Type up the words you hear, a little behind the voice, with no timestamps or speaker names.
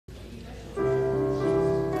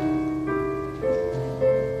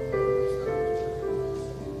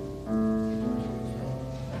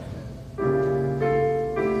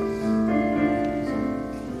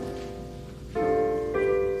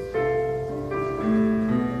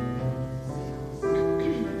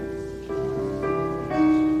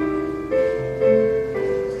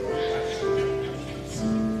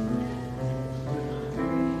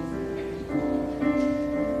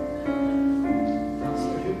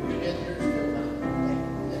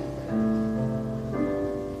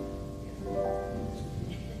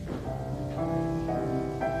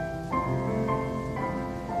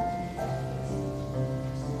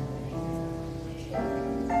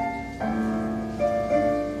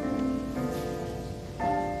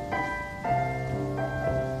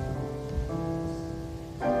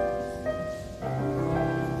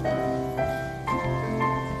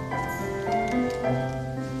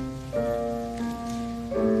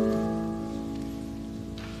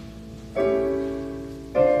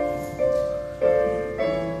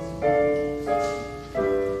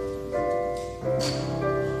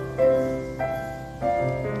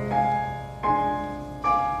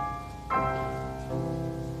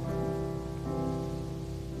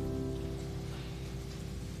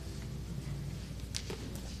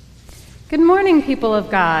Good morning, people of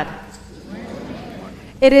God.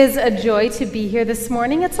 It is a joy to be here this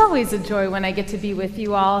morning. It's always a joy when I get to be with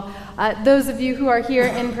you all. Those of you who are here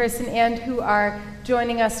in person and who are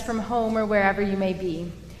joining us from home or wherever you may be.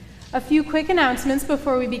 A few quick announcements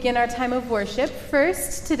before we begin our time of worship.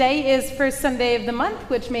 First, today is first Sunday of the month,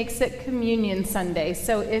 which makes it Communion Sunday.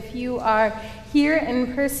 So if you are here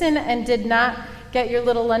in person and did not get your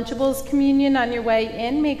little Lunchables communion on your way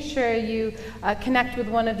in, make sure you connect with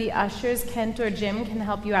one of the ushers. Kent or Jim can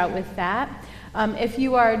help you out with that. If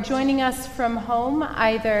you are joining us from home,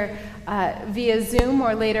 either via Zoom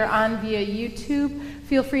or later on via YouTube,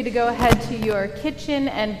 feel free to go ahead to your kitchen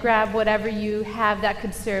and grab whatever you have that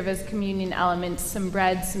could serve as communion elements, some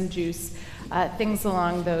bread, some juice, things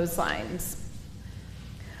along those lines.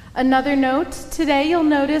 Another note, today you'll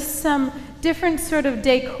notice some different sort of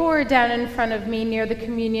decor down in front of me near the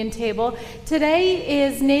communion table. Today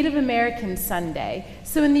is Native American Sunday.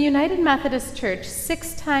 So in the United Methodist Church,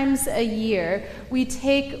 6 times a year, we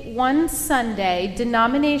take one Sunday,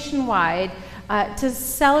 denomination-wide, to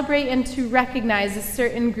celebrate and to recognize a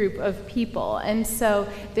certain group of people. And so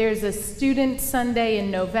there's a Student Sunday in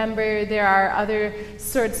November. There are other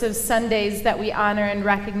sorts of Sundays that we honor and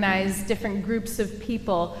recognize different groups of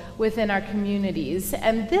people within our communities.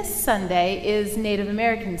 And this Sunday is Native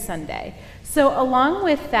American Sunday. So along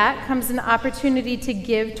with that comes an opportunity to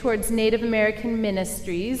give towards Native American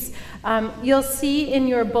ministries. You'll see in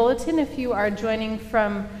your bulletin, if you are joining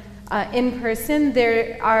from in person,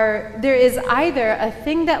 there is either a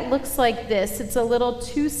thing that looks like this. It's a little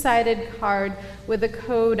 2-sided card with a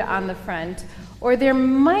code on the front, or there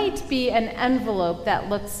might be an envelope that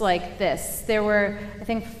looks like this. There were, I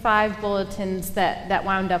think, 5 bulletins that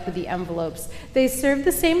wound up with the envelopes. They serve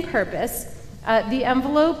the same purpose. The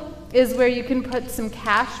envelope is where you can put some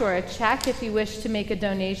cash or a check if you wish to make a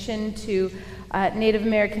donation to Native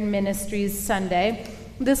American Ministries Sunday.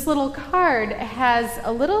 This little card has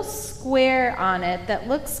a little square on it that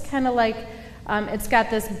looks kind of like it's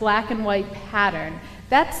got this black and white pattern.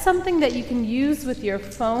 That's something that you can use with your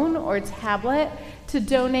phone or tablet to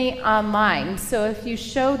donate online. So if you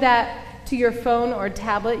show that to your phone or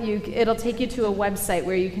tablet, it'll take you to a website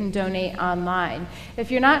where you can donate online.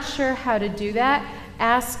 If you're not sure how to do that,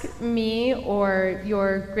 ask me or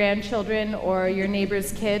your grandchildren or your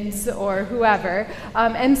neighbor's kids or whoever,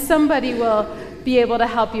 and somebody will be able to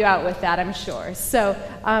help you out with that, I'm sure. So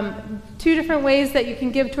 2 different ways that you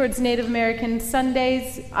can give towards Native American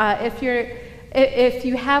Sundays. If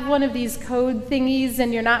you have one of these code thingies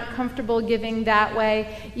and you're not comfortable giving that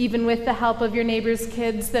way, even with the help of your neighbor's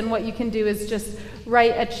kids, then what you can do is just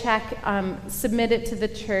write a check, submit it to the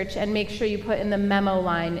church, and make sure you put in the memo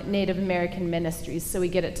line Native American Ministries so we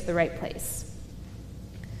get it to the right place.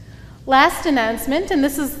 Last announcement, and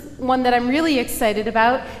this is one that I'm really excited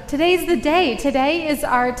about. Today's the day. Today is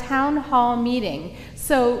our town hall meeting.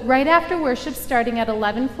 So right after worship, starting at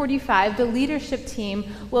 11:45, the leadership team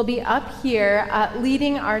will be up here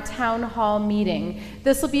leading our town hall meeting.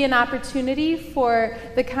 This will be an opportunity for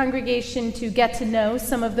the congregation to get to know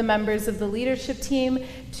some of the members of the leadership team,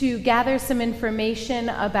 to gather some information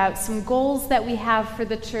about some goals that we have for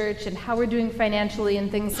the church and how we're doing financially and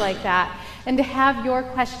things like that, and to have your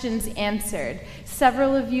questions answered.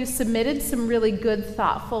 Several of you submitted some really good,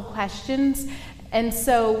 thoughtful questions, and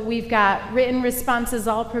so we've got written responses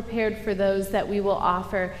all prepared for those that we will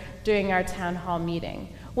offer during our town hall meeting.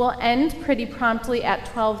 We'll end pretty promptly at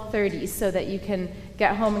 12:30 so that you can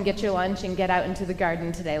get home and get your lunch and get out into the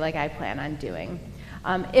garden today like I plan on doing.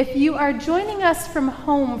 If you are joining us from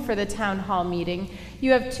home for the town hall meeting,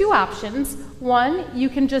 you have 2 options. One, you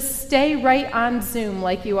can just stay right on Zoom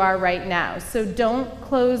like you are right now. So don't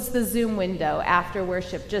close the Zoom window after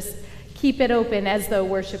worship. Just keep it open as though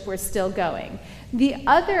worship were still going. The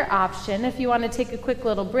other option, if you want to take a quick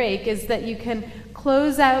little break, is that you can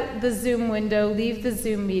close out the Zoom window, leave the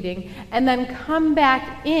Zoom meeting, and then come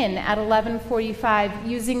back in at 11:45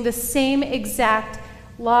 using the same exact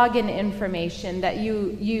login information that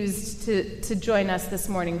you used to join us this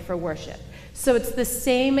morning for worship. So it's the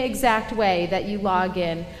same exact way that you log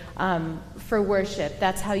in for worship.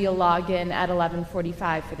 That's how you'll log in at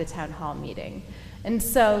 11:45 for the town hall meeting. And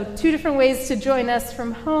so 2 different ways to join us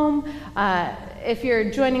from home. If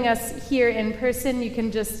you're joining us here in person, you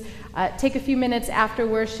can just take a few minutes after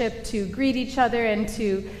worship to greet each other and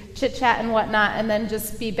to chit-chat and whatnot, and then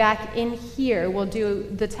just be back in here. We'll do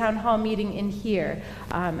the town hall meeting in here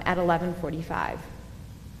at 11:45.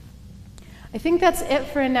 I think that's it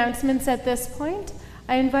for announcements at this point.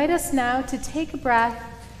 I invite us now to take a breath,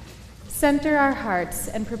 center our hearts,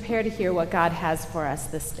 and prepare to hear what God has for us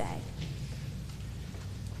this day.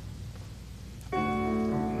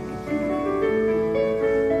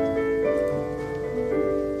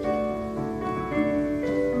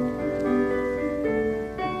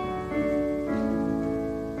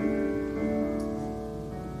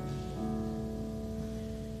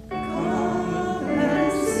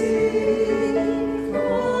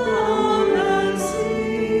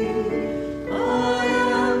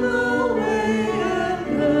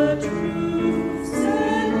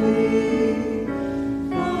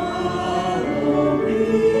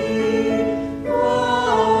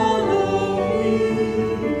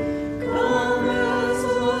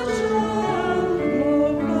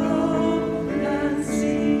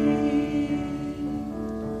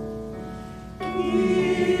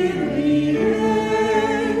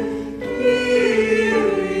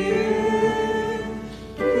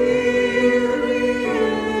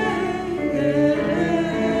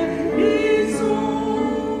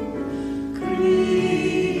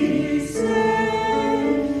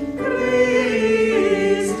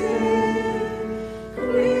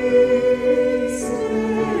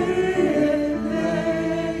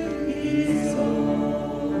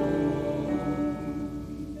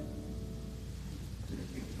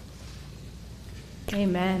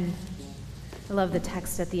 Amen. I love the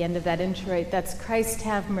text at the end of that introit. That's Christ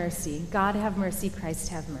have mercy. God have mercy, Christ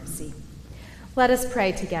have mercy. Let us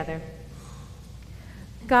pray together.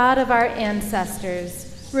 God of our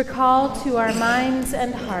ancestors, recall to our minds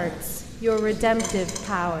and hearts your redemptive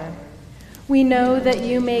power. We know that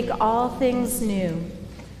you make all things new.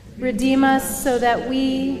 Redeem us so that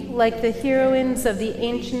we, like the heroines of the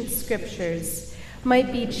ancient scriptures,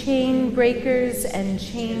 might be chain breakers and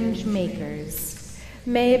change makers.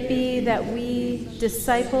 May it be that we,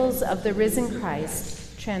 disciples of the risen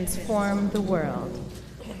Christ, transform the world.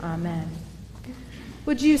 Amen.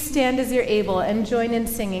 Would you stand as you're able and join in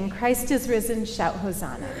singing, Christ is risen, shout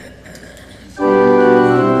Hosanna.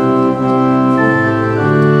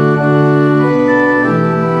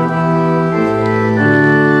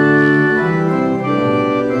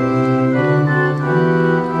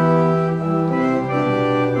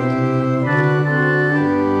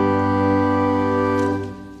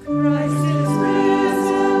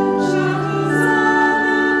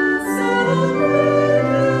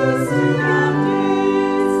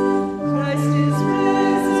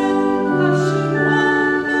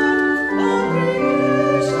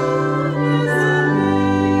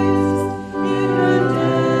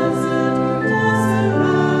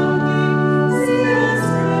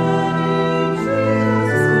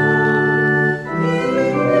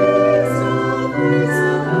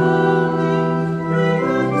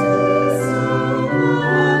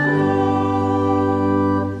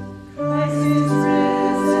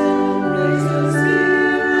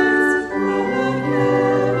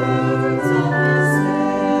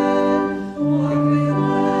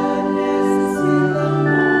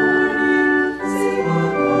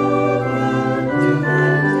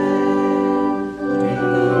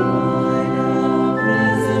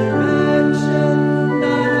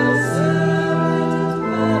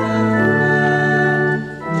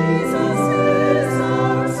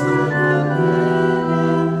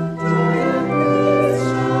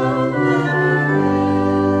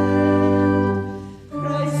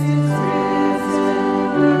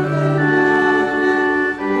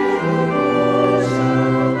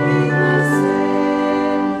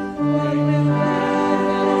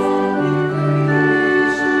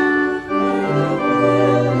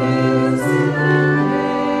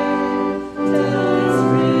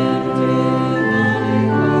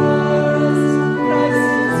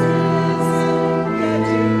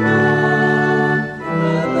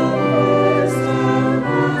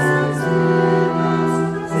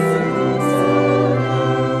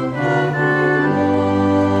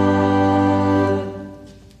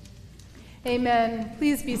 Amen.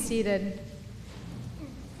 Please be seated.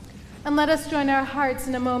 And let us join our hearts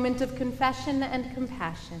in a moment of confession and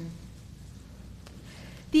compassion.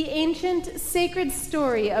 The ancient sacred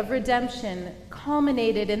story of redemption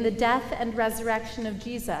culminated in the death and resurrection of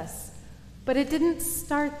Jesus, but it didn't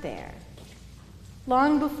start there.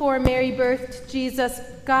 Long before Mary birthed Jesus,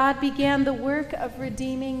 God began the work of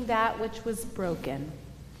redeeming that which was broken.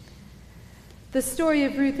 The story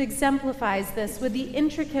of Ruth exemplifies this with the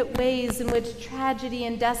intricate ways in which tragedy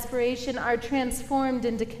and desperation are transformed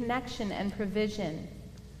into connection and provision.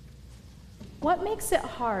 What makes it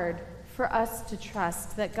hard for us to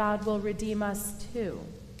trust that God will redeem us too?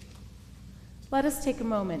 Let us take a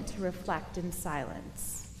moment to reflect in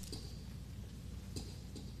silence.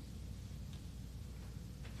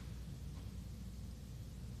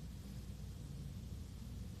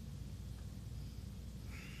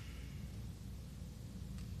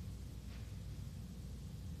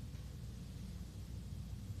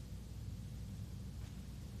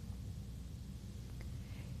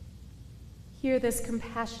 Hear this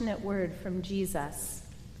compassionate word from Jesus.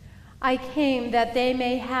 I came that they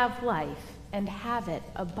may have life and have it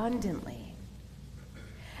abundantly.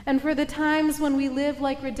 And for the times when we live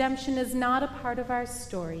like redemption is not a part of our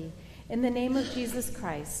story, in the name of Jesus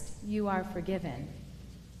Christ, you are forgiven.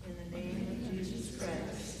 In the name of Jesus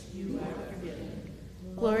Christ, you are forgiven.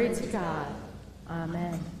 Glory to God.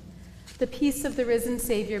 Amen. The peace of the risen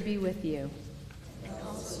Savior be with you.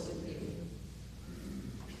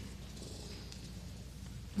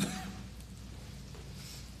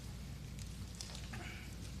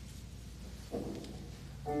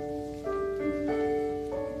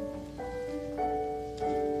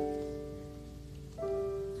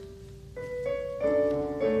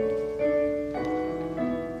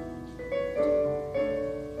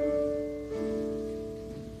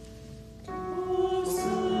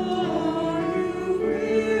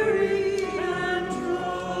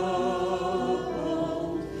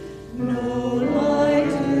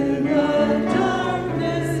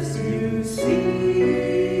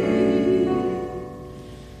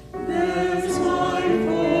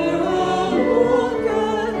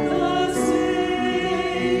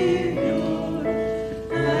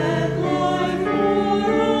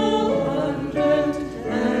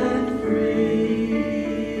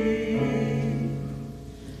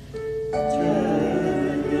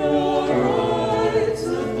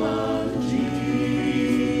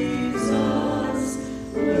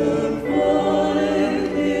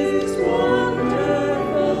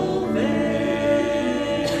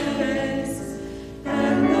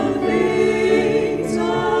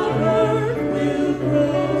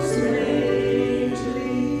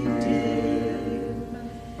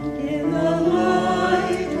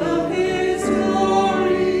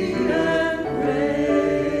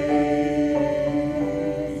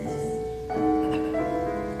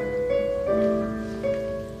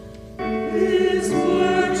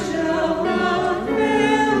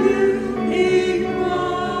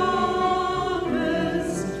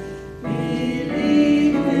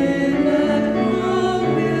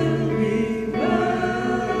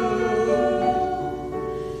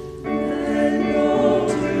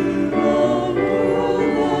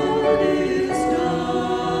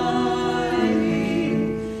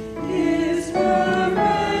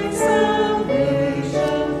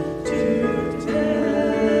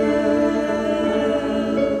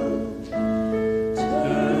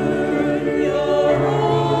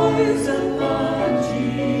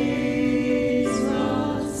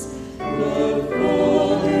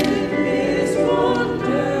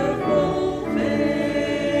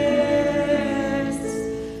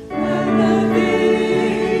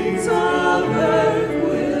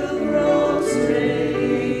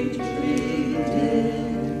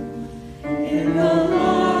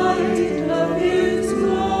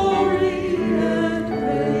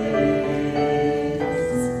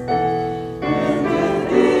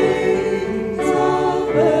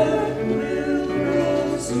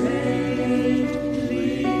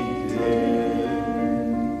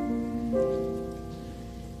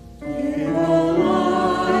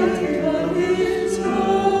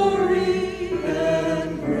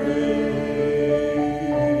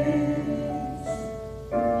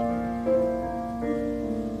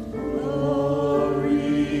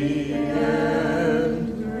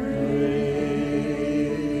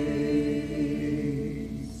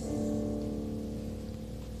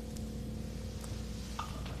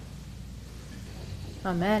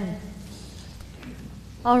 Amen.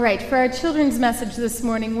 All right, for our children's message this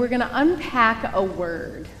morning, we're going to unpack a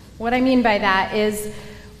word. What I mean by that is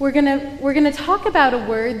we're going to talk about a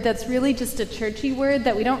word that's really just a churchy word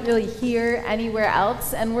that we don't really hear anywhere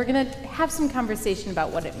else, and we're going to have some conversation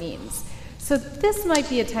about what it means. So this might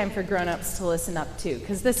be a time for grown-ups to listen up too,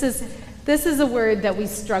 because this is a word that we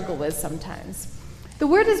struggle with sometimes. The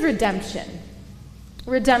word is redemption.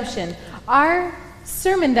 Redemption. Our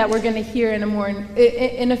sermon that we're going to hear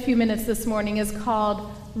in a few minutes this morning is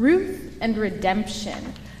called Ruth and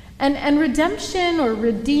Redemption. And redemption or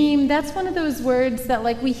redeem, that's one of those words that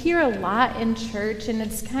we hear a lot in church, and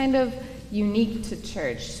it's kind of unique to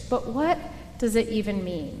church. But what does it even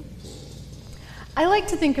mean? I like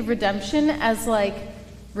to think of redemption as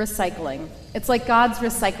recycling. It's like God's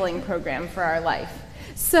recycling program for our life.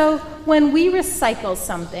 So when we recycle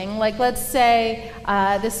something, let's say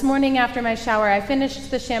this morning after my shower, I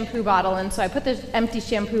finished the shampoo bottle, and so I put the empty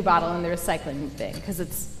shampoo bottle in the recycling bin because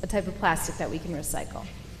it's a type of plastic that we can recycle.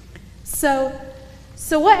 So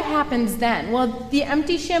what happens then? Well, the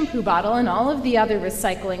empty shampoo bottle and all of the other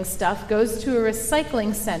recycling stuff goes to a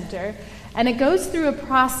recycling center, and it goes through a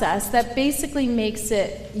process that basically makes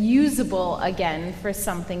it usable again for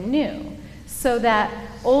something new. So that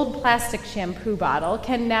old plastic shampoo bottle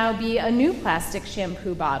can now be a new plastic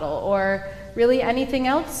shampoo bottle, or really anything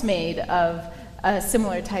else made of a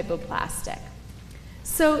similar type of plastic.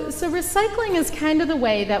 So recycling is kind of the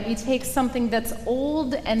way that we take something that's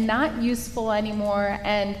old and not useful anymore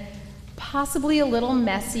and possibly a little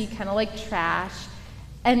messy, kind of like trash,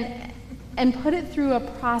 and put it through a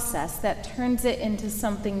process that turns it into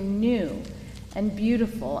something new and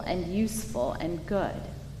beautiful and useful and good.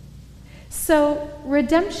 So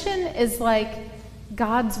redemption is like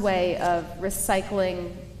God's way of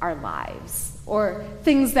recycling our lives, or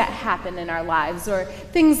things that happen in our lives, or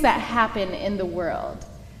things that happen in the world.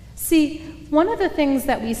 See, one of the things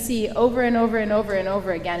that we see over and over and over and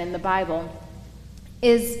over again in the Bible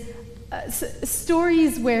is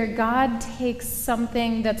stories where God takes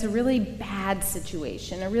something that's a really bad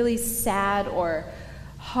situation, a really sad or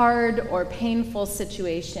hard or painful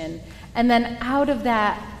situation, and then out of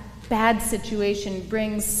that bad situation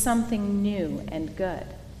brings something new and good.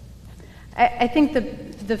 I think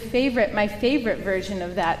my favorite version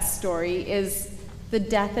of that story is the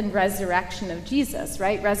death and resurrection of Jesus,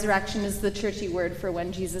 right? Resurrection is the churchy word for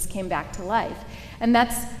when Jesus came back to life. And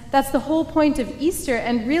that's the whole point of Easter,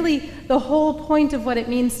 and really the whole point of what it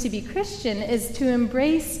means to be Christian is to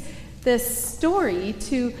embrace this story,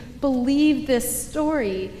 to believe this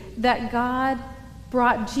story that God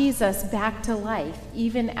brought Jesus back to life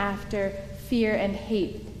even after fear and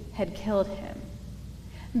hate had killed him.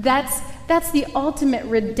 That's the ultimate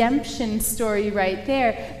redemption story right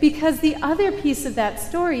there, because the other piece of that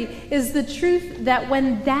story is the truth that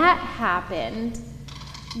when that happened,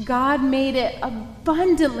 God made it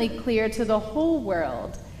abundantly clear to the whole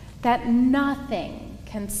world that nothing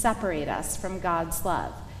can separate us from God's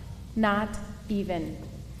love, not even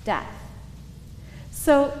death.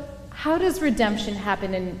 So how does redemption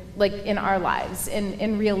happen in our lives,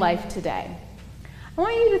 in real life today? I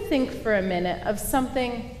want you to think for a minute of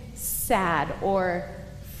something sad or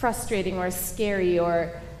frustrating or scary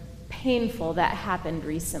or painful that happened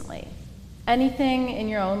recently. Anything in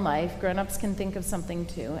your own life, grown-ups can think of something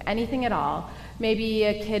too, anything at all. Maybe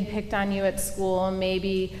a kid picked on you at school,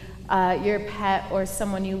 maybe your pet or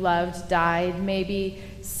someone you loved died, maybe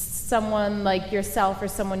someone like yourself or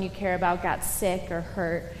someone you care about got sick or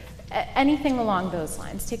hurt. Anything along those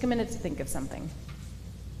lines. Take a minute to think of something.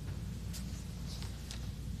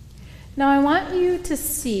 Now I want you to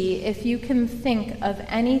see if you can think of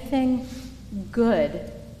anything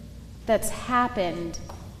good that's happened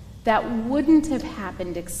that wouldn't have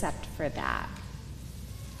happened except for that.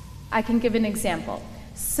 I can give an example.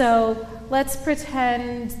 So let's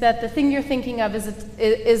pretend that the thing you're thinking of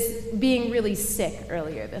is being really sick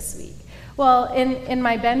earlier this week. Well, in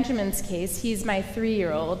my Benjamin's case, he's my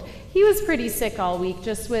 3-year-old. He was pretty sick all week,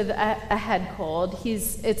 just with a head cold.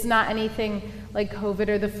 It's not anything like COVID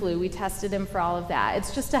or the flu. We tested him for all of that.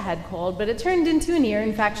 It's just a head cold, but it turned into an ear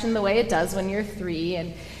infection the way it does when you're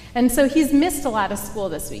 3. And so he's missed a lot of school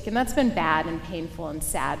this week, and that's been bad and painful and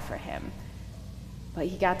sad for him. But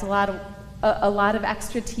he got a lot of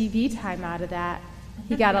extra TV time out of that.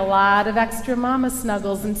 He got a lot of extra mama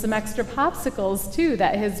snuggles and some extra popsicles, too,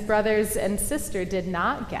 that his brothers and sister did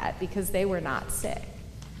not get because they were not sick.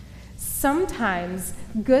 Sometimes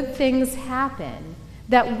good things happen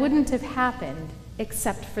that wouldn't have happened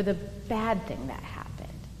except for the bad thing that happened.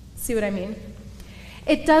 See what I mean?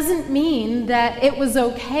 It doesn't mean that it was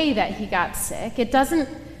okay that he got sick. It doesn't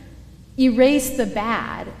erase the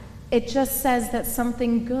bad. It just says that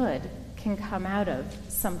something good can come out of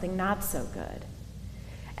something not so good.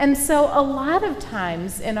 And so a lot of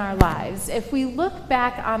times in our lives, if we look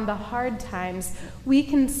back on the hard times, we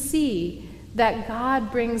can see that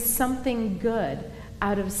God brings something good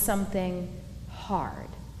out of something hard.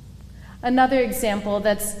 Another example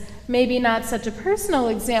that's maybe not such a personal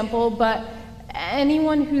example, but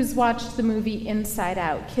anyone who's watched the movie Inside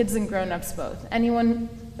Out, kids and grown-ups both, anyone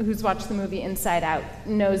who's watched the movie Inside Out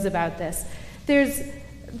knows about this.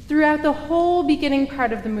 Throughout the whole beginning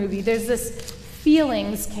part of the movie, there's this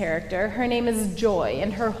feelings character. Her name is Joy,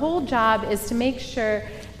 and her whole job is to make sure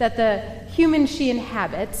that the human she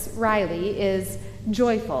inhabits, Riley, is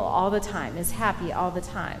joyful all the time, is happy all the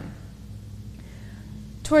time.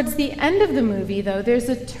 Towards the end of the movie, though, there's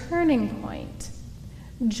a turning point.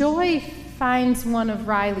 Joy finds one of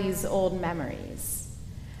Riley's old memories.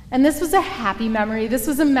 And this was a happy memory. This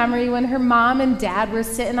was a memory when her mom and dad were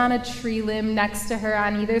sitting on a tree limb next to her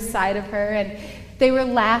on either side of her, and they were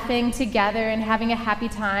laughing together and having a happy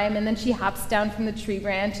time, and then she hops down from the tree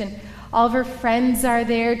branch, and all of her friends are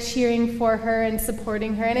there cheering for her and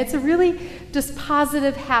supporting her, and it's a really just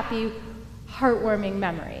positive, happy, heartwarming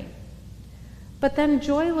memory. But then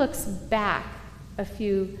Joy looks back a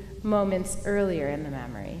few moments earlier in the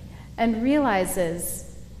memory and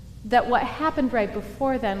realizes that what happened right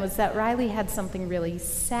before then was that Riley had something really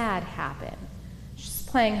sad happen. She's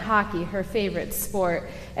playing hockey, her favorite sport,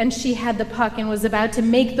 and she had the puck and was about to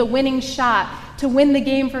make the winning shot to win the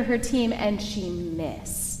game for her team, and she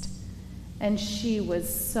missed. And she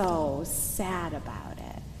was so sad about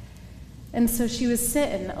it. And so she was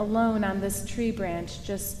sitting alone on this tree branch,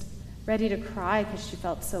 just ready to cry because she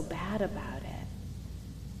felt so bad about it.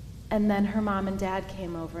 And then her mom and dad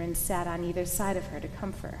came over and sat on either side of her to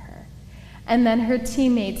comfort her. And then her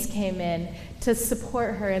teammates came in to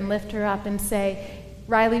support her and lift her up and say,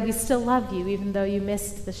 Riley, we still love you even though you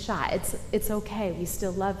missed the shot. It's okay, we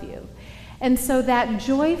still love you. And so that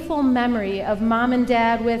joyful memory of mom and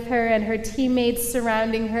dad with her and her teammates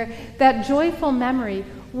surrounding her, that joyful memory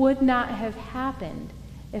would not have happened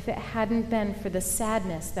if it hadn't been for the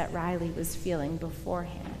sadness that Riley was feeling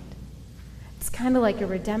beforehand. It's kind of like a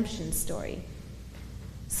redemption story.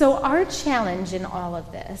 So our challenge in all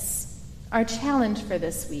of this, our challenge for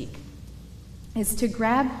this week, is to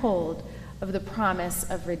grab hold of the promise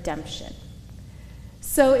of redemption.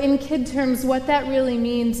 So in kid terms, what that really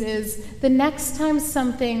means is the next time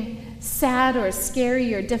something sad or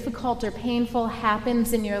scary or difficult or painful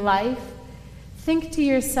happens in your life, think to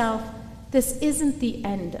yourself, this isn't the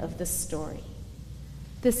end of the story.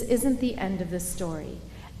 This isn't the end of the story.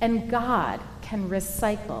 And God can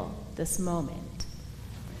recycle this moment.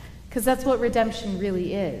 Because that's what redemption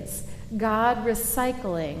really is. God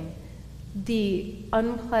recycling the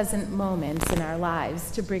unpleasant moments in our lives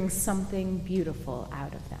to bring something beautiful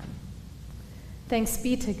out of them. Thanks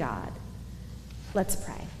be to God. Let's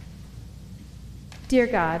pray. Dear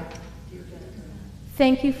God,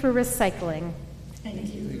 thank you for recycling.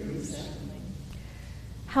 Thank you for recycling.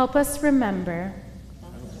 Help us remember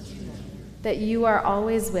that you are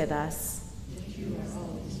always with us,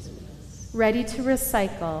 ready to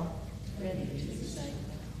recycle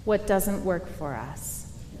what doesn't work for us.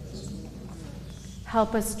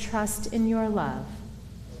 Help us trust in your love,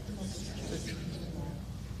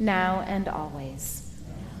 now and always.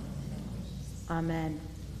 Amen.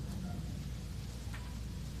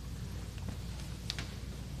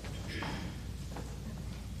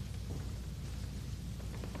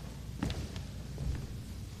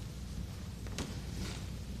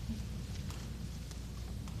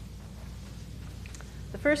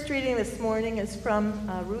 The first reading this morning is from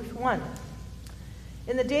Ruth 1.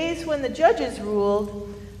 In the days when the judges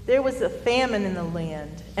ruled, there was a famine in the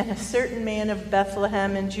land, and a certain man of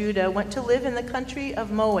Bethlehem in Judah went to live in the country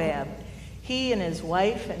of Moab, he and his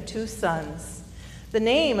wife and 2 sons. The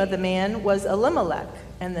name of the man was Elimelech,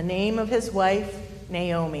 and the name of his wife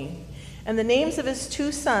Naomi. And the names of his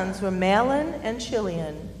 2 sons were Mahlon and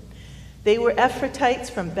Chilion. They were Ephrathites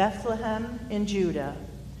from Bethlehem in Judah.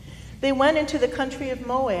 They went into the country of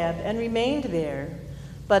Moab and remained there.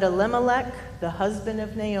 But Elimelech, the husband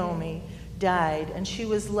of Naomi, died, and she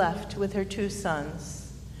was left with her 2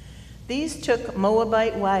 sons. These took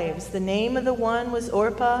Moabite wives. The name of the one was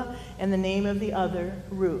Orpah, and the name of the other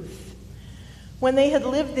Ruth. When they had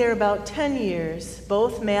lived there about 10 years,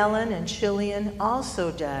 both Mahlon and Chilion also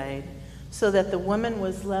died, so that the woman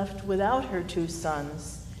was left without her 2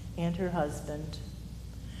 sons and her husband.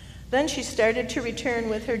 Then she started to return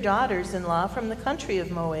with her daughters-in-law from the country of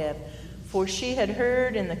Moab, for she had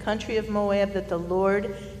heard in the country of Moab that the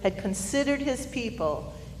Lord had considered his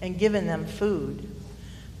people and given them food.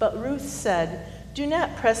 But Ruth said, "Do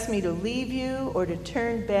not press me to leave you or to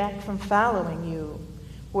turn back from following you.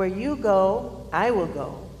 Where you go, I will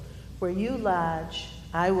go. Where you lodge,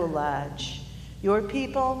 I will lodge. Your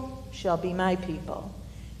people shall be my people,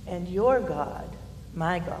 and your God,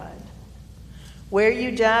 my God. Where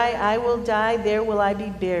you die, I will die, there will I be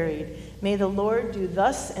buried. May the Lord do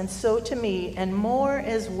thus and so to me, and more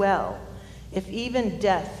as well, if even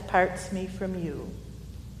death parts me from you."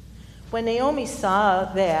 When Naomi saw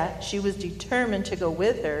that she was determined to go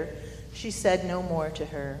with her, she said no more to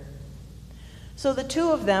her. So the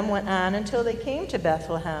two of them went on until they came to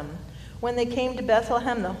Bethlehem. When they came to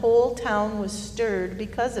Bethlehem, the whole town was stirred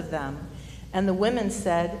because of them. And the women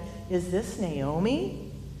said, "Is this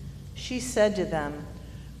Naomi?" She said to them,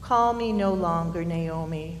 "Call me no longer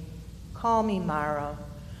Naomi. Call me Mara,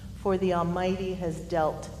 for the Almighty has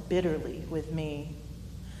dealt bitterly with me.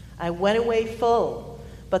 I went away full,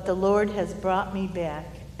 but the Lord has brought me back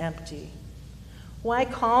empty. Why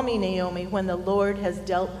call me Naomi when the Lord has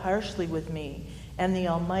dealt harshly with me, and the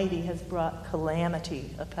Almighty has brought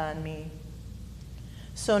calamity upon me?"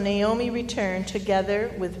 So Naomi returned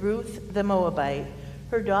together with Ruth the Moabite,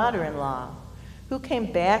 her daughter-in-law, who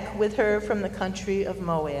came back with her from the country of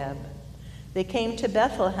Moab. They came to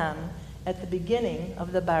Bethlehem at the beginning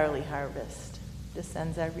of the barley harvest. This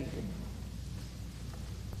ends our reading.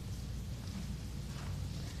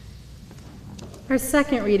 Our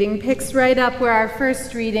second reading picks right up where our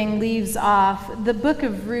first reading leaves off. The book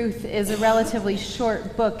of Ruth is a relatively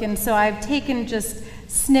short book, and so I've taken just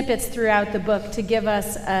snippets throughout the book to give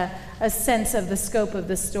us a sense of the scope of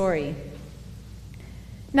the story.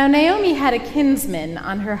 Now Naomi had a kinsman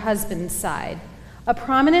on her husband's side, a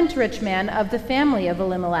prominent rich man of the family of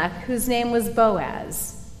Elimelech, whose name was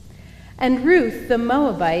Boaz. And Ruth the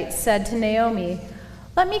Moabite said to Naomi,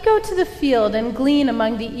 "Let me go to the field and glean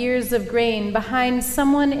among the ears of grain behind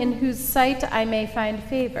someone in whose sight I may find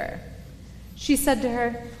favor." She said to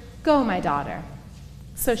her, "Go, my daughter."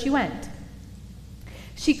 So she went.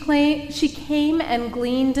 She came and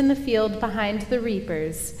gleaned in the field behind the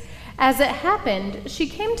reapers. As it happened, she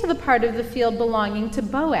came to the part of the field belonging to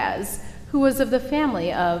Boaz, who was of the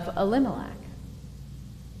family of Elimelech.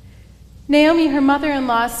 Naomi, her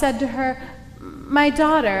mother-in-law, said to her, "My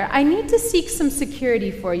daughter, I need to seek some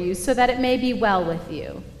security for you so that it may be well with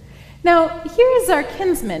you. Now, here is our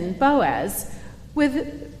kinsman, Boaz,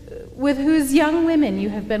 with whose young women you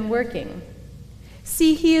have been working.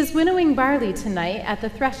 See, he is winnowing barley tonight at the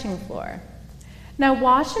threshing floor. Now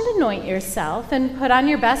wash and anoint yourself and put on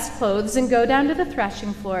your best clothes and go down to the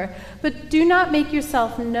threshing floor, but do not make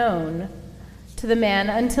yourself known to the man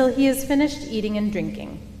until he has finished eating and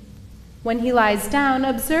drinking. When he lies down,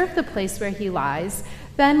 observe the place where he lies,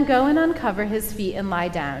 then go and uncover his feet and lie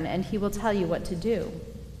down, and he will tell you what to do."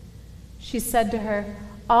 She said to her,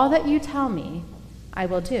 "All that you tell me, I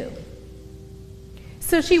will do."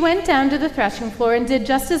 So she went down to the threshing floor and did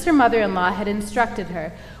just as her mother-in-law had instructed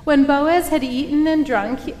her. When Boaz had eaten and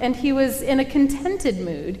drunk, and he was in a contented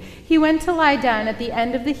mood, he went to lie down at the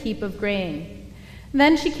end of the heap of grain.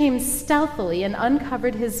 Then she came stealthily and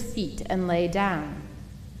uncovered his feet and lay down.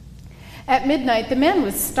 At midnight, the man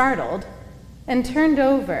was startled and turned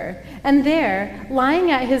over, and there, lying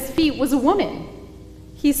at his feet, was a woman.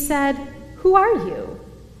 He said, "Who are you?"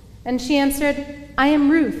 And she answered, "I am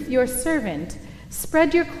Ruth, your servant.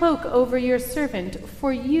 Spread your cloak over your servant,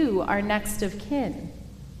 for you are next of kin."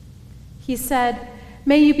 He said,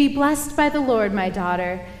 "May you be blessed by the Lord, my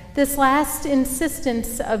daughter. This last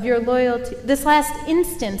instance of your loyalty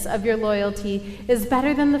is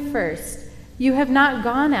better than the first. You have not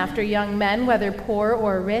gone after young men, whether poor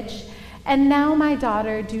or rich. And now, my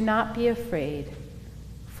daughter, do not be afraid,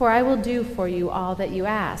 for I will do for you all that you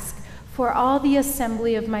ask. For all the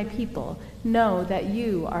assembly of my people know that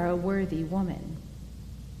you are a worthy woman."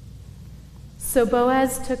 So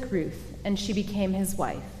Boaz took Ruth, and she became his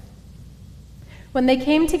wife. When they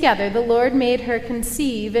came together, the Lord made her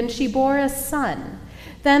conceive, and she bore a son.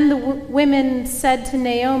 Then the women said to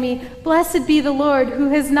Naomi, "Blessed be the Lord, who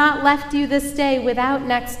has not left you this day without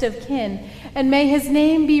next of kin, and may his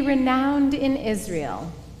name be renowned in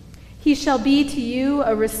Israel. He shall be to you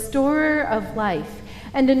a restorer of life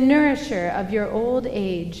and a nourisher of your old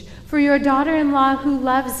age. For your daughter-in-law who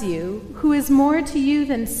loves you, who is more to you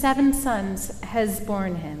than 7 sons, has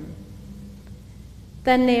borne him."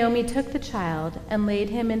 Then Naomi took the child and laid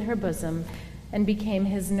him in her bosom and became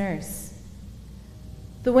his nurse.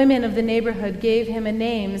 The women of the neighborhood gave him a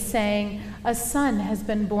name, saying, "A son has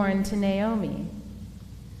been born to Naomi."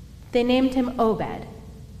 They named him Obed,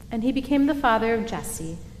 and he became the father of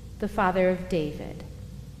Jesse, the father of David.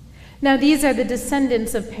 Now these are the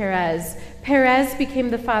descendants of Perez. Perez became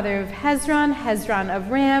the father of Hezron, Hezron of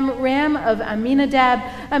Ram, Ram of Amminadab,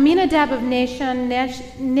 Amminadab of Nahshon,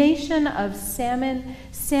 Nahshon of Salmon,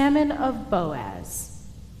 Salmon of Boaz,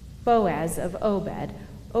 Boaz of Obed,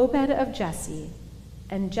 Obed of Jesse,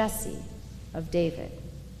 and Jesse of David.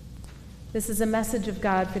 This is a message of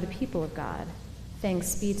God for the people of God.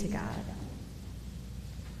 Thanks be to God.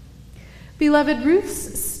 Beloved,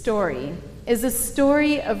 Ruth's story is a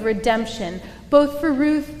story of redemption, both for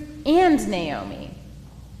Ruth and Naomi.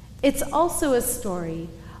 It's also a story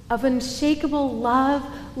of unshakable love,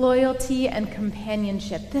 loyalty, and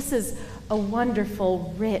companionship. This is a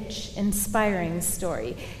wonderful, rich, inspiring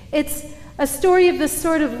story. It's a story of the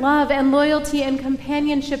sort of love and loyalty and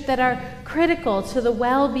companionship that are critical to the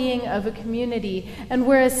well-being of a community and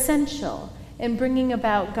were essential in bringing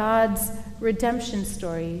about God's redemption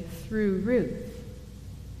story through Ruth.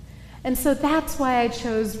 And so that's why I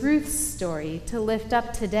chose Ruth's story to lift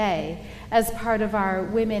up today as part of our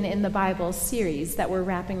Women in the Bible series that we're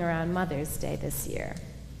wrapping around Mother's Day this year.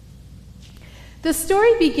 The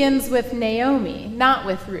story begins with Naomi, not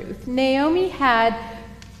with Ruth. Naomi had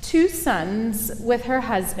 2 sons with her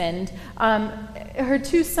husband. Her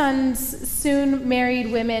 2 sons soon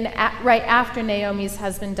married women right after Naomi's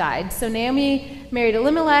husband died. So Naomi married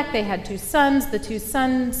Elimelech. They had 2 sons. The 2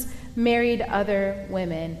 sons married other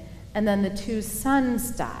women. And then the 2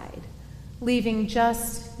 sons died, leaving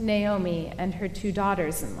just Naomi and her 2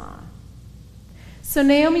 daughters-in-law. So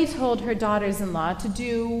Naomi told her daughters-in-law to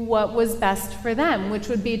do what was best for them, which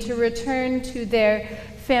would be to return to their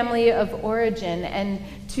family of origin and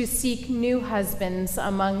to seek new husbands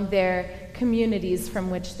among their communities from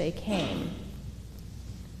which they came.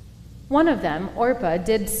 One of them, Orpah,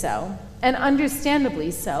 did so, and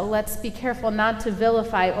understandably so. Let's be careful not to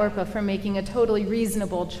vilify Orpah for making a totally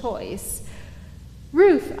reasonable choice.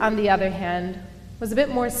 Ruth, on the other hand, was a bit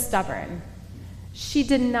more stubborn. She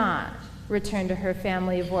did not return to her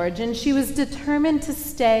family of origin. She was determined to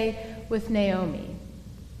stay with Naomi.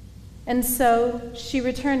 And so she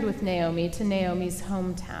returned with Naomi to Naomi's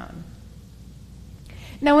hometown.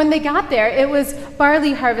 Now, when they got there, it was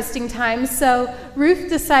barley harvesting time, so Ruth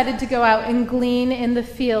decided to go out and glean in the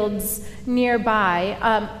fields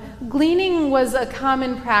nearby. Gleaning was a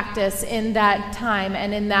common practice in that time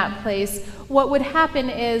and in that place. What would happen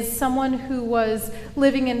is someone who was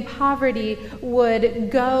living in poverty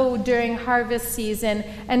would go during harvest season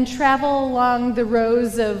and travel along the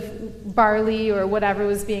rows of barley or whatever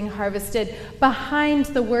was being harvested behind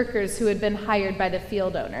the workers who had been hired by the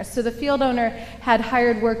field owner. So the field owner had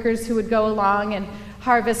hired workers who would go along and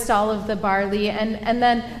harvest all of the barley, and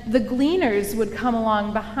then the gleaners would come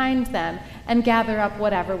along behind them and gather up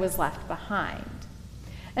whatever was left behind.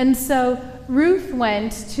 And so Ruth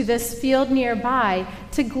went to this field nearby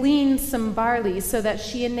to glean some barley so that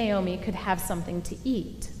she and Naomi could have something to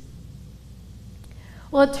eat.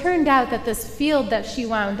 Well, it turned out that this field that she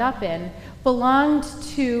wound up in belonged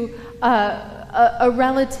to a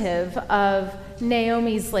relative of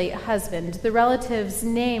Naomi's late husband. The relative's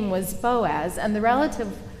name was Boaz, and the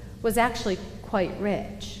relative was actually quite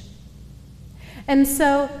rich. And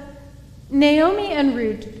so Naomi and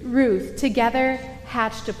Ruth together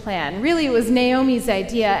hatched a plan. Really, it was Naomi's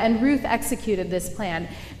idea, and Ruth executed this plan.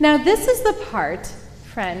 Now, this is the part,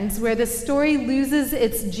 friends, where the story loses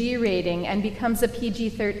its G rating and becomes a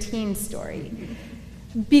PG-13 story.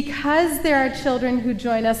 Because there are children who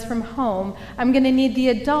join us from home, I'm going to need the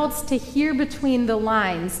adults to hear between the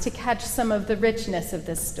lines to catch some of the richness of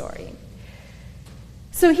this story.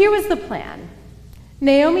 So here was the plan.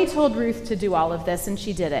 Naomi told Ruth to do all of this, and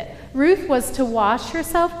she did it. Ruth was to wash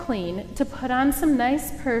herself clean, to put on some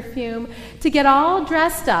nice perfume, to get all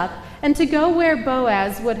dressed up, and to go where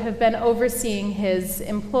Boaz would have been overseeing his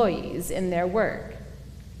employees in their work.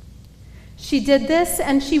 She did this,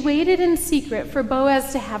 and she waited in secret for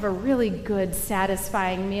Boaz to have a really good,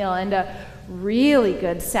 satisfying meal and a really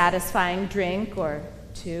good, satisfying drink, or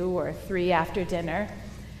 2 or 3 after dinner.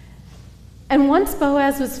 And once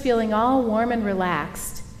Boaz was feeling all warm and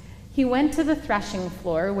relaxed, he went to the threshing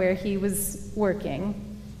floor where he was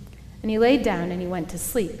working, and he laid down and he went to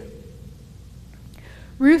sleep.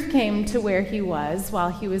 Ruth came to where he was while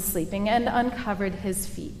he was sleeping and uncovered his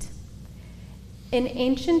feet. In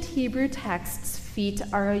ancient Hebrew texts, feet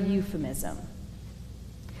are a euphemism.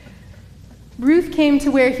 Ruth came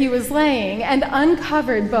to where he was laying and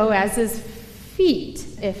uncovered Boaz's feet,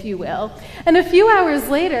 if you will. And a few hours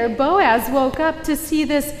later, Boaz woke up to see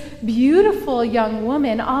this beautiful young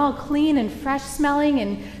woman, all clean and fresh smelling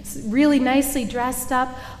and really nicely dressed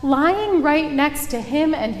up, lying right next to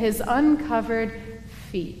him and his uncovered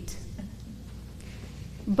feet.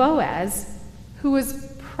 Boaz, who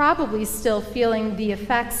was probably still feeling the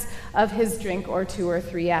effects of his drink or two or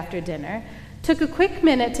three after dinner, took a quick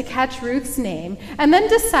minute to catch Ruth's name and then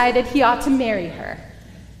decided he ought to marry her.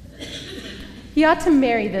 He ought to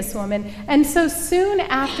marry this woman, and so soon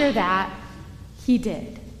after that, he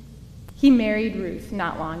did. He married Ruth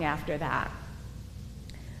not long after that.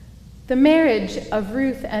 The marriage of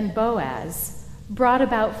Ruth and Boaz brought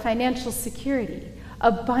about financial security,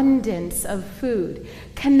 abundance of food,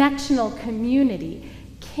 connectional community,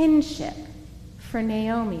 kinship for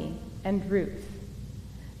Naomi and Ruth.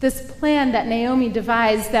 This plan that Naomi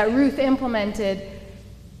devised, that Ruth implemented,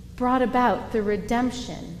 brought about the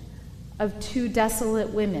redemption of two desolate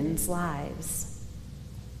women's lives.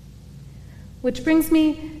 Which brings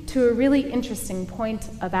me to a really interesting point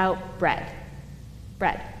about bread.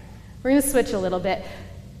 Bread. We're going to switch a little bit.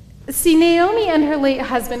 See, Naomi and her late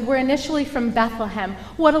husband were initially from Bethlehem.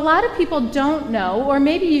 What a lot of people don't know, or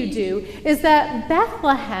maybe you do, is that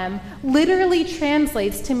Bethlehem literally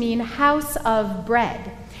translates to mean house of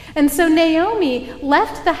bread. And so Naomi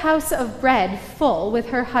left the house of bread full with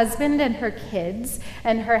her husband and her kids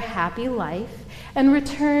and her happy life and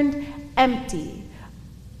returned empty,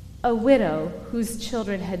 a widow whose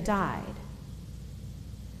children had died.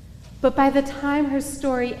 But by the time her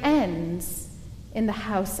story ends in the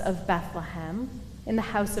house of Bethlehem, in the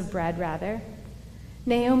house of bread rather,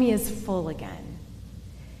 Naomi is full again.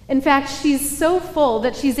 In fact, she's so full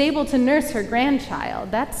that she's able to nurse her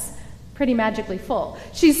grandchild. That's pretty magically full.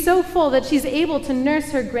 She's so full that she's able to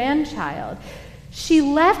nurse her grandchild. She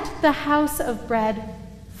left the house of bread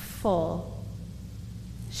full.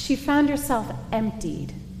 She found herself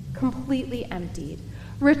emptied, completely emptied,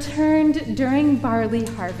 returned during barley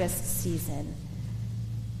harvest season,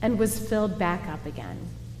 and was filled back up again.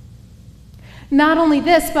 Not only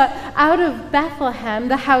this, but out of Bethlehem,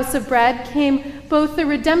 the house of bread, came both the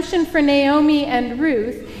redemption for Naomi and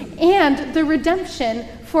Ruth and the redemption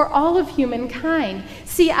for all of humankind.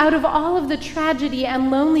 See, out of all of the tragedy and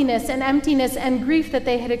loneliness and emptiness and grief that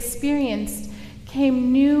they had experienced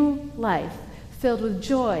came new life filled with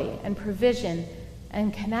joy and provision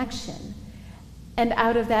and connection. And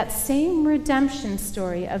out of that same redemption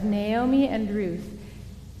story of Naomi and Ruth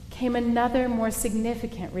came another more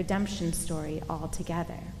significant redemption story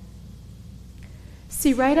altogether.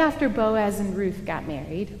 See, right after Boaz and Ruth got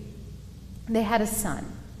married, they had a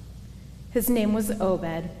son. His name was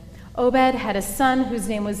Obed. Obed had a son whose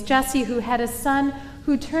name was Jesse, who had a son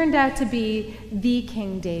who turned out to be the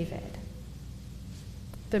King David,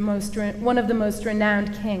 one of the most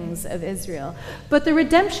renowned kings of Israel. But the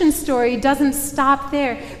redemption story doesn't stop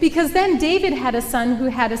there, because then David had a son who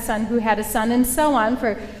had a son who had a son, and so on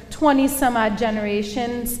for 20 some odd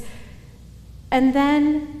generations. And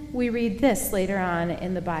then we read this later on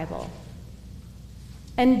in the Bible.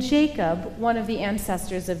 And Jacob, one of the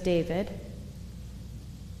ancestors of David,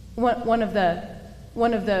 one of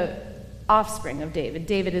the offspring of David.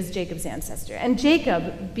 David is Jacob's ancestor. And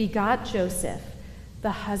Jacob begot Joseph,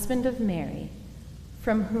 the husband of Mary,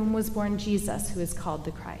 from whom was born Jesus, who is called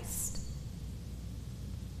the Christ.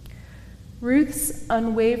 Ruth's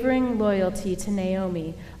unwavering loyalty to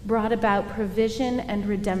Naomi brought about provision and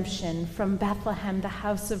redemption from Bethlehem, the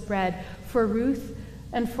house of bread, for Ruth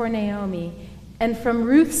and for Naomi. And from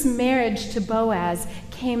Ruth's marriage to Boaz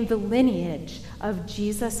came the lineage of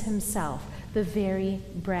Jesus himself, the very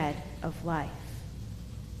bread of life,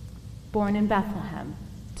 born in Bethlehem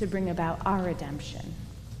to bring about our redemption.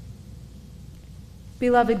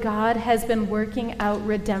 Beloved, God has been working out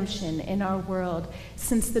redemption in our world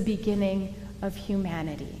since the beginning of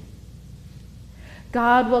humanity.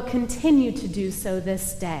 God will continue to do so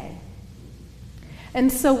this day.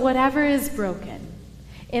 And so whatever is broken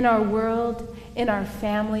in our world, in our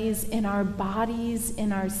families, in our bodies,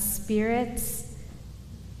 in our spirits,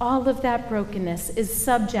 all of that brokenness is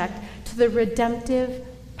subject to the redemptive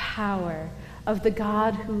power of the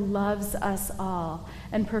God who loves us all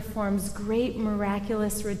and performs great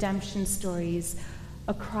miraculous redemption stories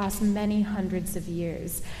across many hundreds of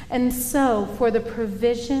years. And so, for the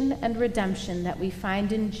provision and redemption that we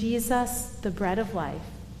find in Jesus, the bread of life,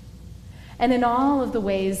 and in all of the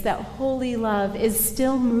ways that holy love is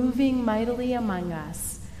still moving mightily among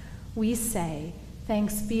us, we say,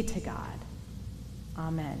 thanks be to God.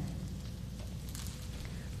 Amen.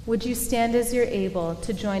 Would you stand as you're able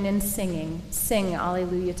to join in singing? Sing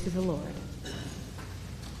Alleluia to the Lord.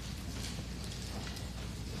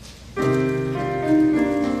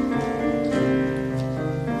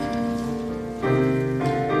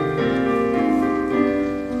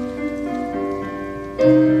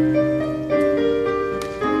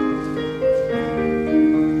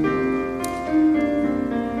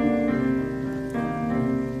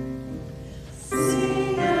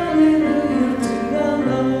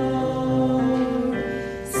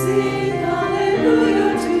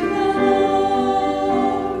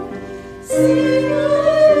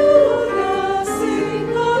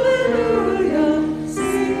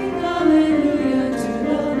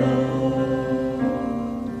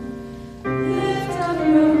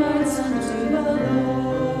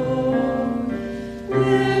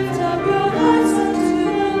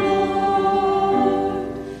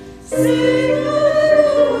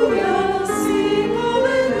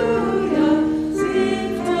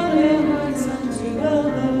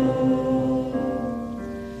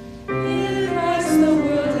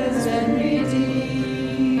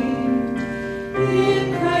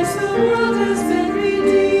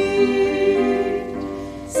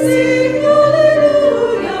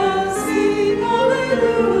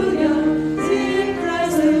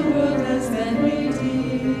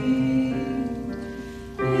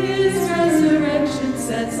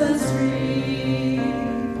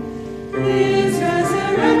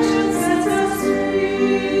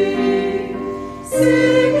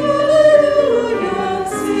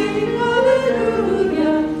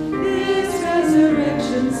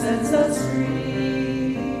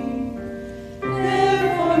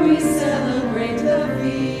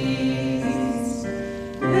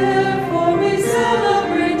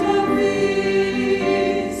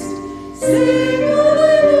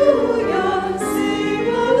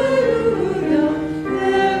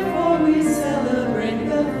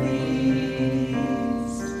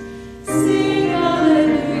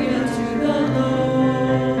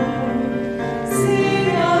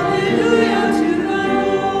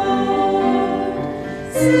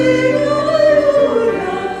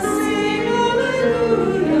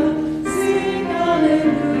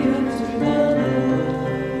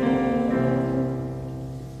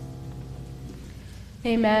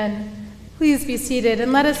 Amen. Please be seated,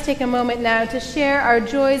 and let us take a moment now to share our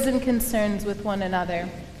joys and concerns with one another.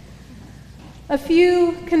 A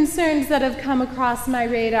few concerns that have come across my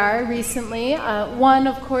radar recently. One,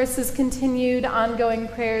 of course, is continued ongoing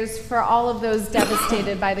prayers for all of those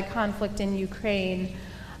devastated by the conflict in Ukraine.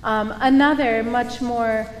 Another, much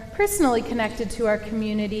more personally connected to our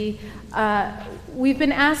community, we've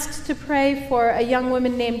been asked to pray for a young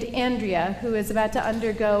woman named Andrea who is about to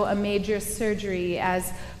undergo a major surgery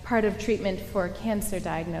as part of treatment for cancer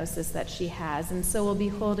diagnosis that she has. And so we'll be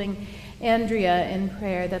holding Andrea in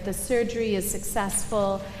prayer that the surgery is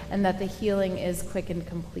successful and that the healing is quick and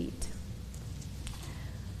complete.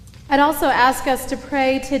 I'd also ask us to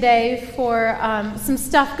pray today for some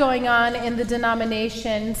stuff going on in the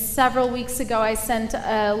denomination. Several weeks ago, I sent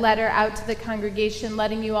a letter out to the congregation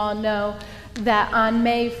letting you all know that on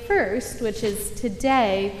May 1st, which is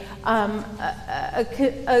today,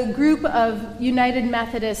 a group of United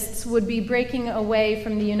Methodists would be breaking away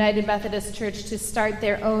from the United Methodist Church to start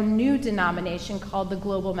their own new denomination called the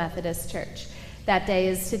Global Methodist Church. That day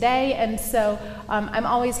is today, and so I'm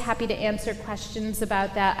always happy to answer questions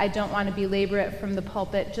about that. I don't want to belabor it from the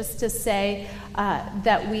pulpit, just to say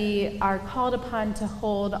that we are called upon to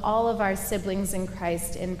hold all of our siblings in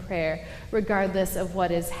Christ in prayer, regardless of what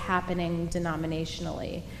is happening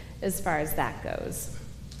denominationally, as far as that goes.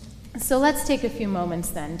 So let's take a few moments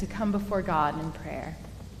then to come before God in prayer.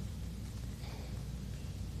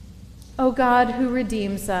 O God who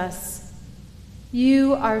redeems us,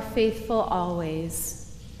 you are faithful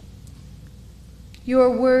always.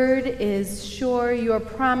 Your word is sure, your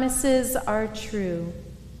promises are true,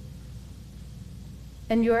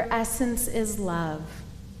 and your essence is love.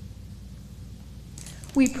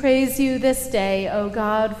 We praise you this day, O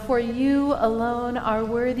God, for you alone are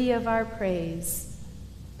worthy of our praise.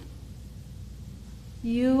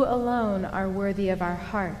 You alone are worthy of our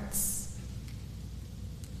hearts.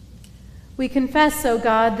 We confess, O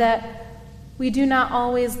God, that we do not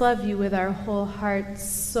always love you with our whole heart,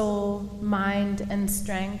 soul, mind, and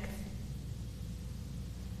strength.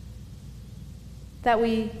 That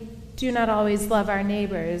we do not always love our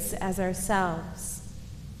neighbors as ourselves.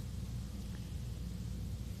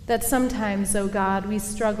 That sometimes, O God, we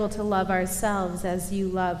struggle to love ourselves as you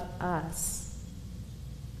love us.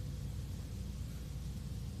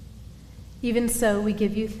 Even so, we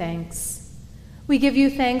give you thanks. We give you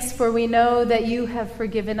thanks, for we know that you have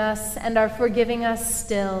forgiven us and are forgiving us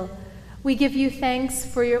still. We give you thanks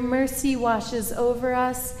for your mercy washes over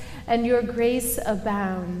us and your grace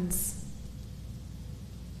abounds.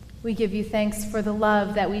 We give you thanks for the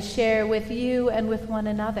love that we share with you and with one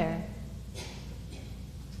another,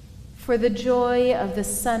 for the joy of the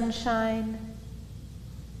sunshine,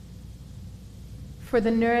 for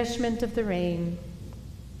the nourishment of the rain,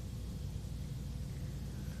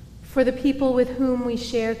 for the people with whom we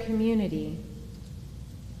share community,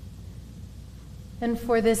 and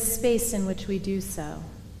for this space in which we do so.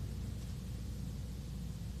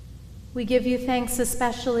 We give you thanks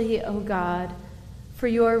especially, O God, for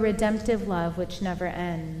your redemptive love which never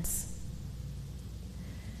ends.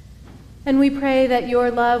 And we pray that your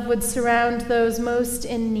love would surround those most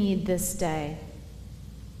in need this day.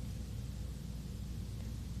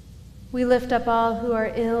 We lift up all who are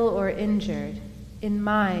ill or injured, in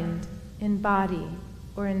mind, in body,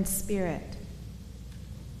 or in spirit.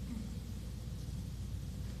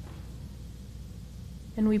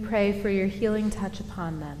 And we pray for your healing touch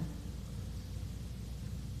upon them.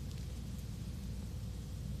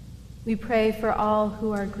 We pray for all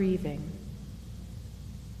who are grieving.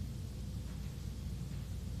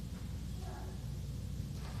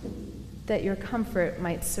 that your comfort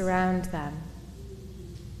might surround them.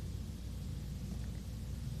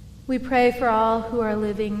 We pray for all who are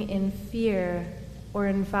living in fear or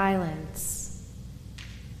in violence.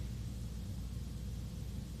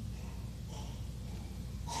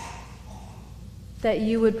 That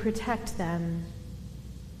you would protect them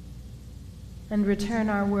and return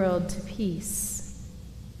our world to peace.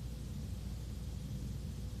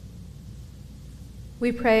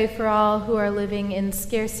 We pray for all who are living in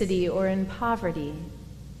scarcity or in poverty.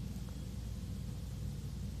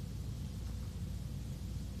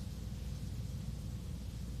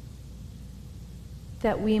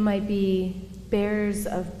 That we might be bearers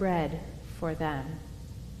of bread for them.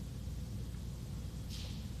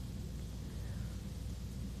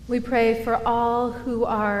 We pray for all who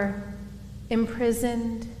are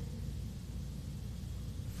imprisoned,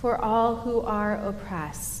 for all who are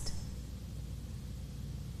oppressed,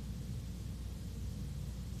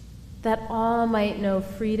 that all might know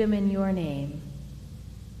freedom in your name.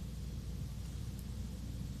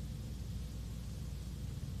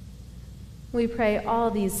 We pray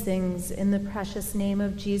all these things in the precious name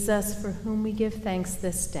of Jesus, for whom we give thanks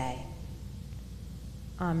this day.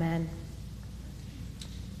 Amen.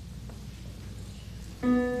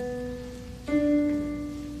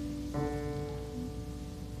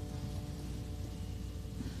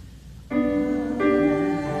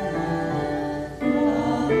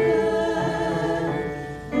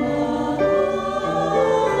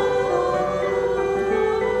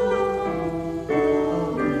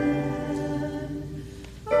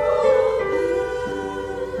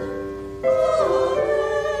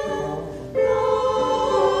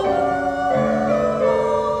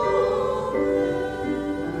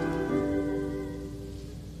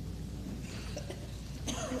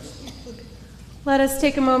 Let us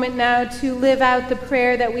take a moment now to live out the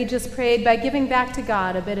prayer that we just prayed by giving back to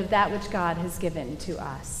God a bit of that which God has given to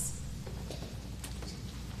us.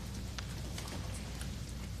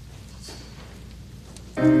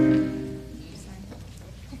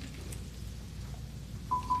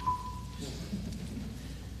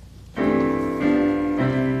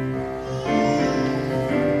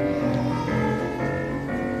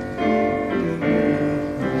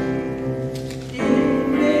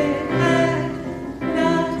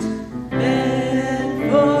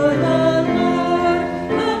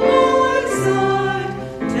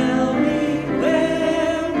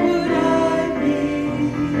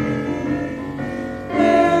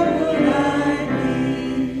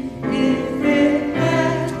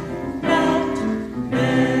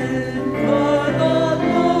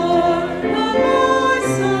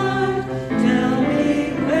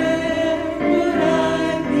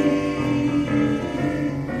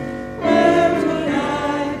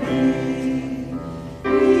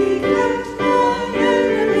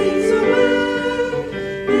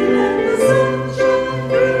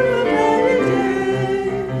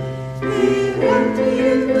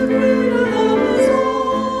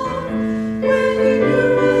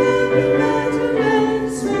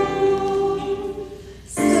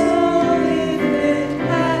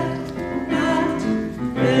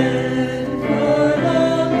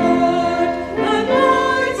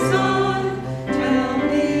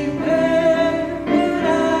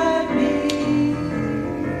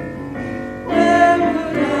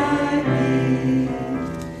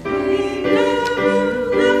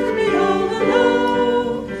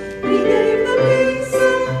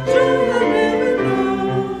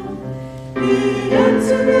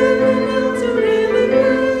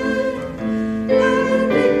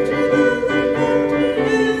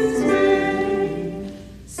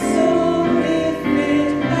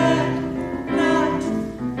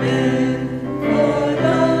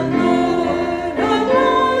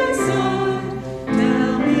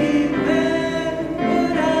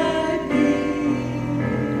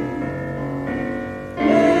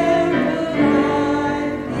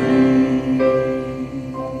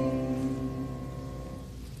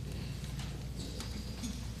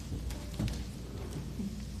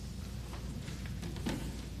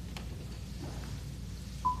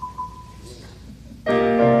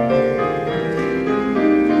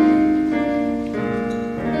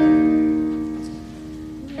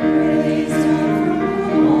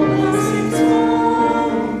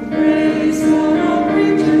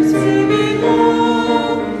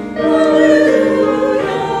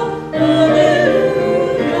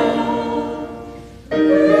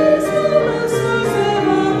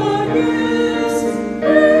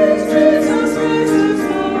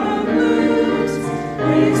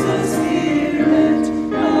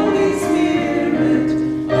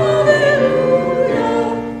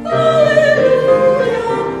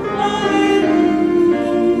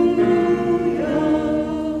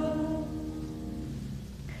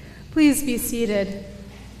 seated,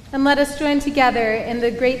 and let us join together in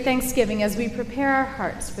the great thanksgiving as we prepare our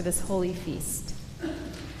hearts for this holy feast.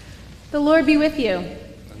 The Lord be with you. And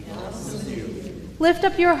also with you. Lift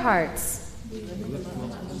up your hearts.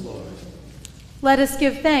 Let us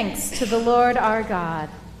give thanks to the Lord our God.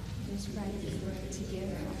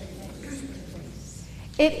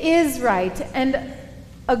 It is right and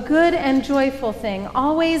a good and joyful thing,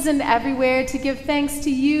 always and everywhere, to give thanks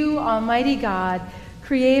to you, Almighty God,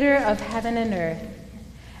 creator of heaven and earth.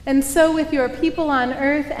 And so with your people on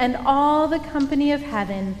earth and all the company of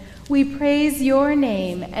heaven, we praise your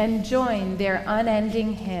name and join their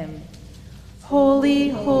unending hymn. Holy,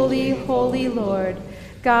 holy, holy Lord,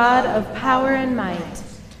 God of power and might,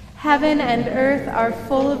 heaven and earth are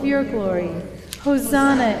full of your glory.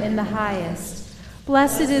 Hosanna in the highest.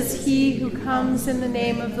 Blessed is he who comes in the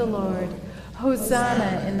name of the Lord.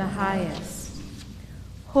 Hosanna in the highest.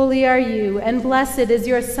 Holy are you, and blessed is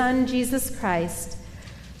your Son, Jesus Christ.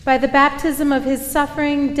 By the baptism of his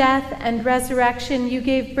suffering, death, and resurrection, you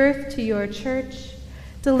gave birth to your church,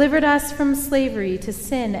 delivered us from slavery to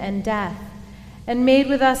sin and death, and made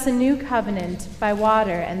with us a new covenant by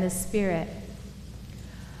water and the Spirit.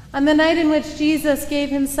 On the night in which Jesus gave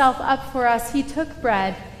himself up for us, he took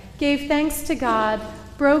bread, gave thanks to God,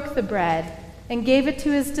 broke the bread, and gave it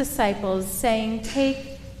to his disciples, saying,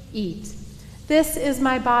 "Take, eat. This is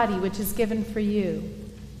my body, which is given for you.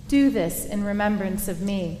 Do this in remembrance of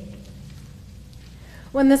me."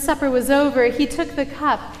 When the supper was over, he took the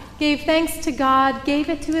cup, gave thanks to God, gave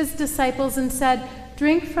it to his disciples, and said,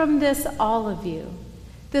 "Drink from this, all of you.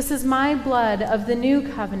 This is my blood of the new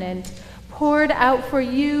covenant, poured out for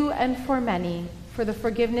you and for many, for the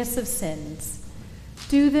forgiveness of sins.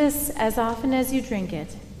 Do this as often as you drink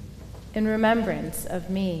it, in remembrance of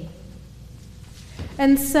me."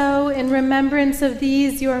 And so, in remembrance of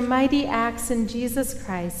these your mighty acts in Jesus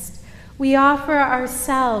Christ, we offer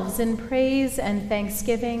ourselves in praise and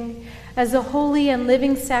thanksgiving as a holy and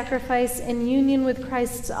living sacrifice in union with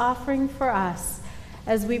Christ's offering for us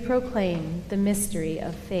as we proclaim the mystery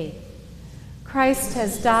of faith. Christ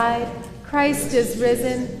has died, Christ is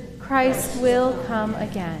risen, Christ will come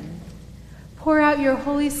again. Pour out your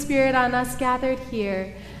Holy Spirit on us gathered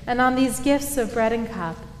here and on these gifts of bread and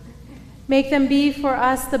cup. Make them be for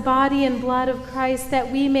us the body and blood of Christ,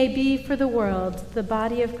 that we may be for the world the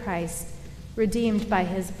body of Christ, redeemed by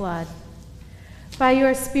his blood. By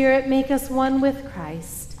your Spirit, make us one with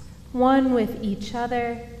Christ, one with each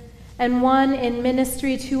other, and one in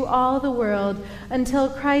ministry to all the world, until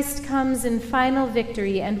Christ comes in final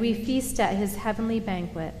victory and we feast at his heavenly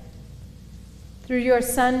banquet. Through your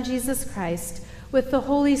Son, Jesus Christ, with the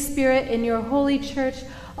Holy Spirit in your holy church,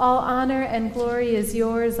 all honor and glory is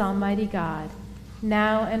yours, Almighty God,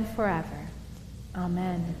 now and forever.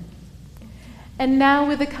 Amen. And now,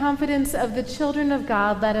 with the confidence of the children of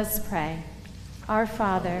God, let us pray. Our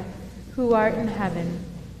Father, who art in heaven,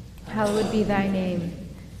 hallowed be thy name.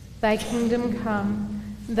 Thy kingdom come,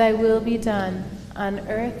 thy will be done, on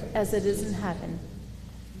earth as it is in heaven.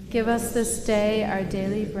 Give us this day our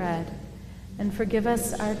daily bread, and forgive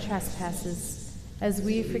us our trespasses, as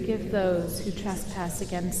we forgive those who trespass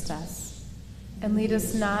against us. And lead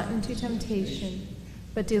us not into temptation,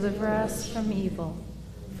 but deliver us from evil.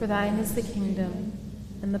 For thine is the kingdom,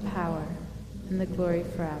 and the power, and the glory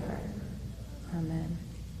forever. Amen.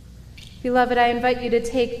 Beloved, I invite you to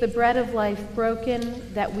take the bread of life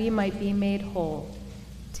broken that we might be made whole.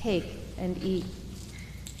 Take and eat.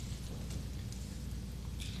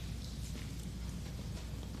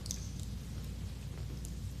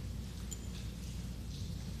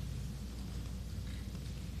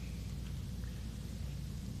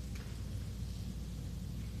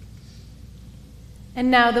 And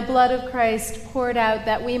now the blood of Christ poured out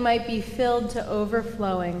that we might be filled to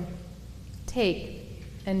overflowing. Take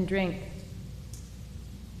and drink.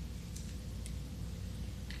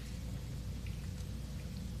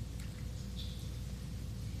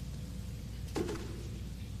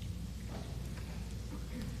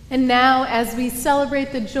 And now, as we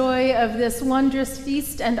celebrate the joy of this wondrous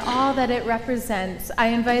feast and all that it represents, I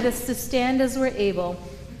invite us to stand as we're able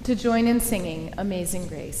to join in singing Amazing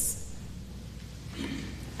Grace.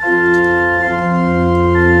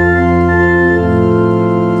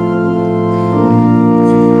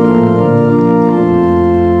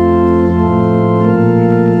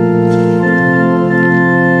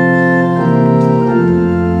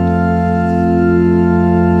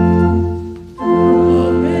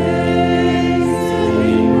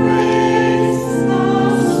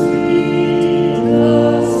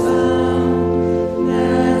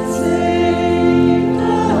 That saved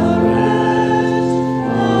a wretch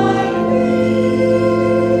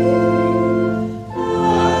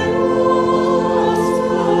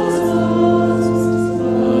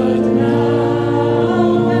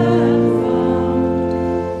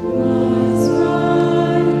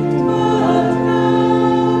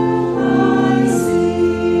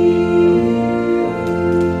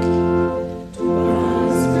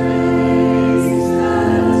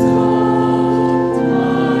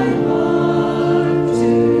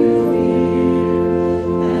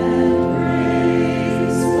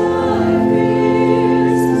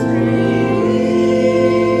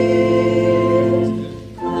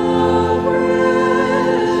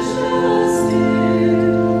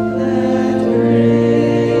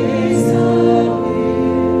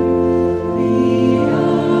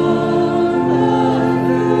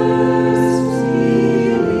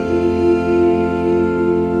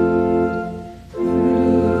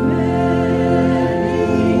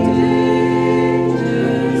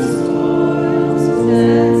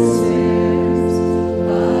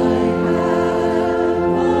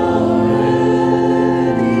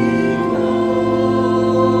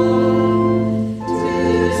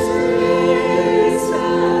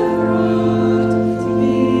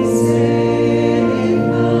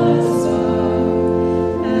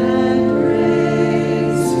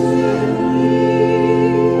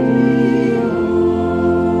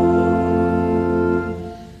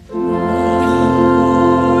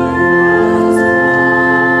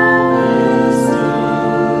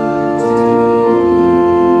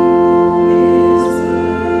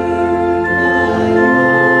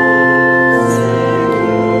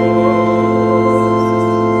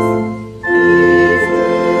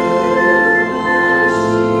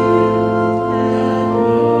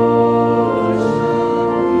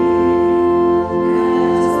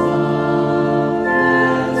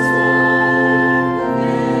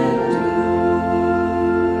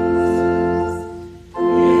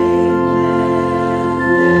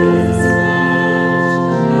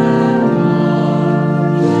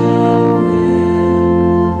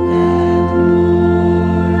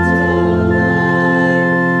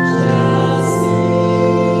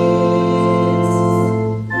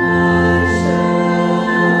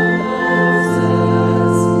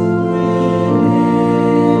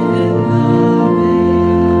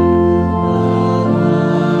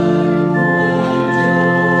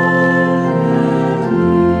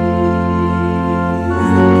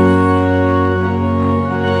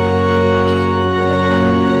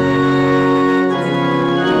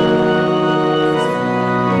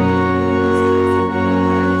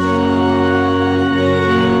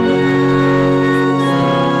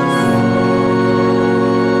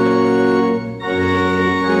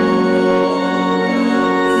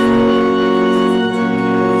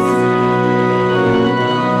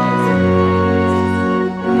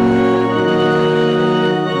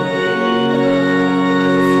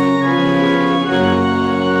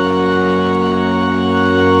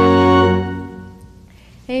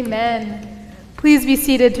Amen. Please be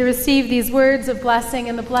seated to receive these words of blessing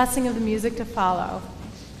and the blessing of the music to follow.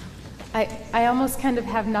 I almost kind of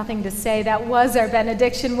have nothing to say. That was our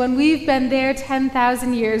benediction. When we've been there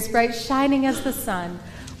 10,000 years, bright shining as the sun,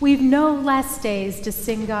 we've no less days to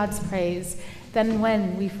sing God's praise than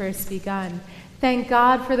when we first begun. Thank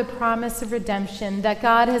God for the promise of redemption that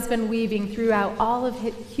God has been weaving throughout all of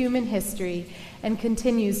human history and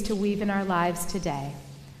continues to weave in our lives today.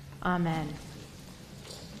 Amen.